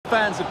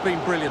fans have been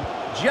brilliant.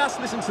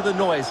 Just listen to the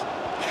noise.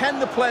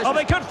 Can the players... Oh,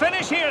 they could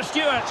finish here,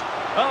 Stuart.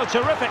 Oh,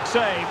 terrific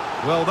save.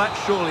 Well, that's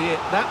surely it.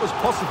 That was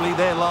possibly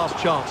their last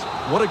chance.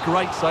 What a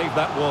great save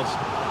that was.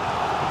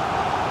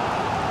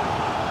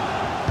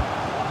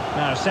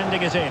 Now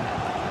sending it in.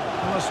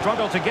 Well, a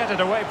struggle to get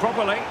it away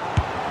properly.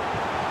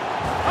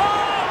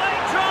 Oh,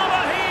 late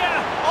drama here.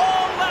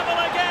 All level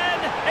again.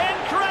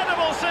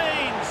 Incredible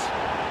scenes.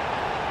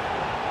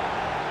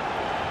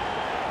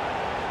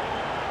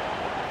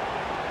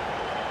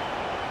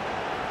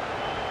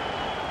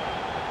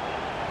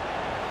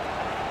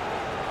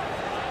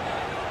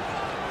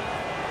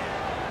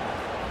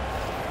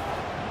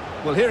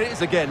 Well, here it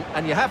is again,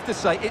 and you have to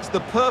say it's the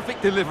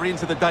perfect delivery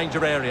into the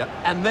danger area.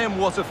 And then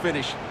what a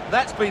finish.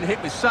 That's been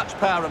hit with such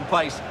power and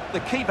pace.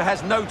 The keeper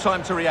has no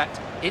time to react.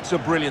 It's a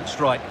brilliant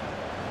strike.